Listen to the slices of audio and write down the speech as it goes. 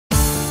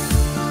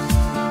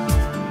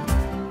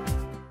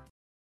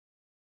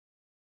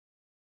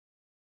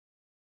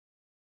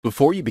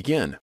Before you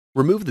begin,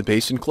 remove the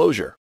base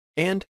enclosure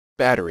and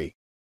battery.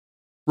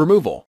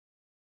 Removal.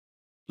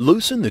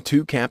 Loosen the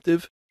two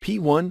captive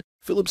P1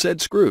 Phillips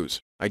head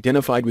screws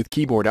identified with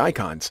keyboard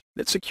icons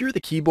that secure the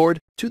keyboard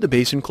to the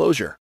base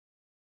enclosure.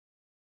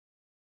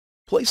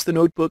 Place the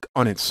notebook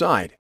on its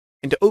side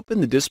and open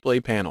the display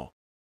panel.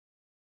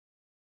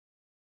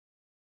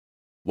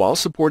 While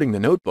supporting the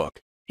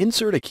notebook,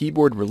 insert a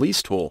keyboard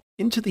release tool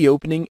into the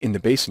opening in the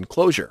base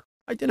enclosure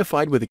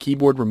identified with a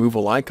keyboard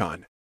removal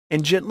icon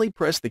and gently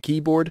press the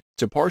keyboard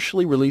to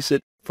partially release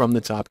it from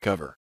the top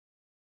cover.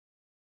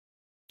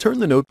 Turn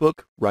the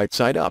notebook right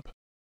side up.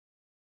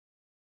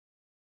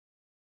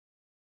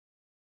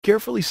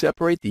 Carefully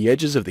separate the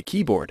edges of the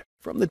keyboard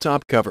from the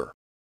top cover.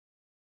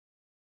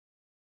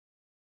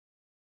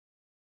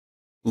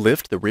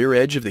 Lift the rear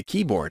edge of the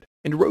keyboard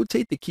and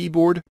rotate the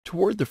keyboard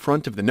toward the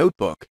front of the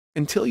notebook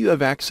until you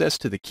have access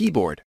to the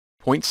keyboard,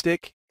 point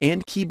stick,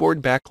 and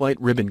keyboard backlight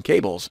ribbon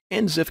cables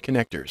and ZIF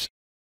connectors.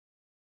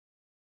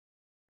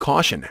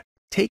 Caution: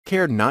 take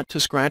care not to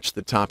scratch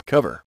the top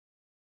cover.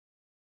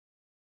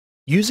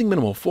 Using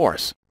minimal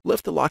force,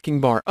 lift the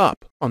locking bar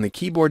up on the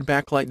keyboard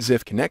backlight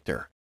ZIF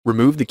connector,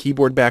 remove the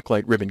keyboard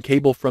backlight ribbon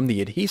cable from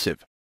the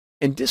adhesive,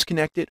 and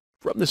disconnect it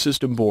from the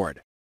system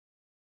board.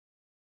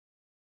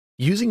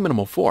 Using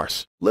minimal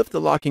force, lift the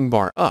locking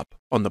bar up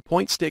on the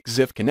point stick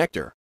ZIF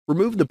connector,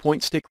 remove the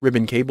point stick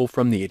ribbon cable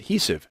from the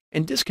adhesive,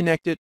 and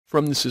disconnect it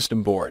from the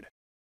system board.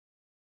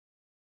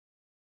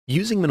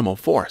 Using minimal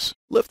force,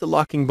 lift the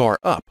locking bar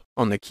up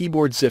on the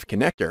keyboard ZIF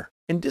connector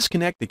and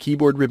disconnect the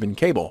keyboard ribbon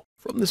cable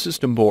from the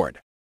system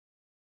board.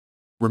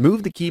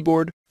 Remove the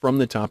keyboard from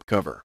the top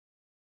cover.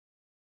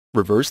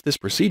 Reverse this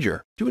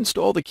procedure to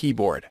install the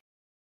keyboard.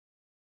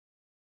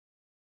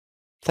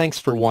 Thanks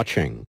for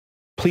watching.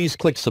 Please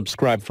click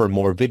subscribe for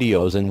more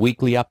videos and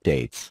weekly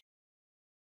updates.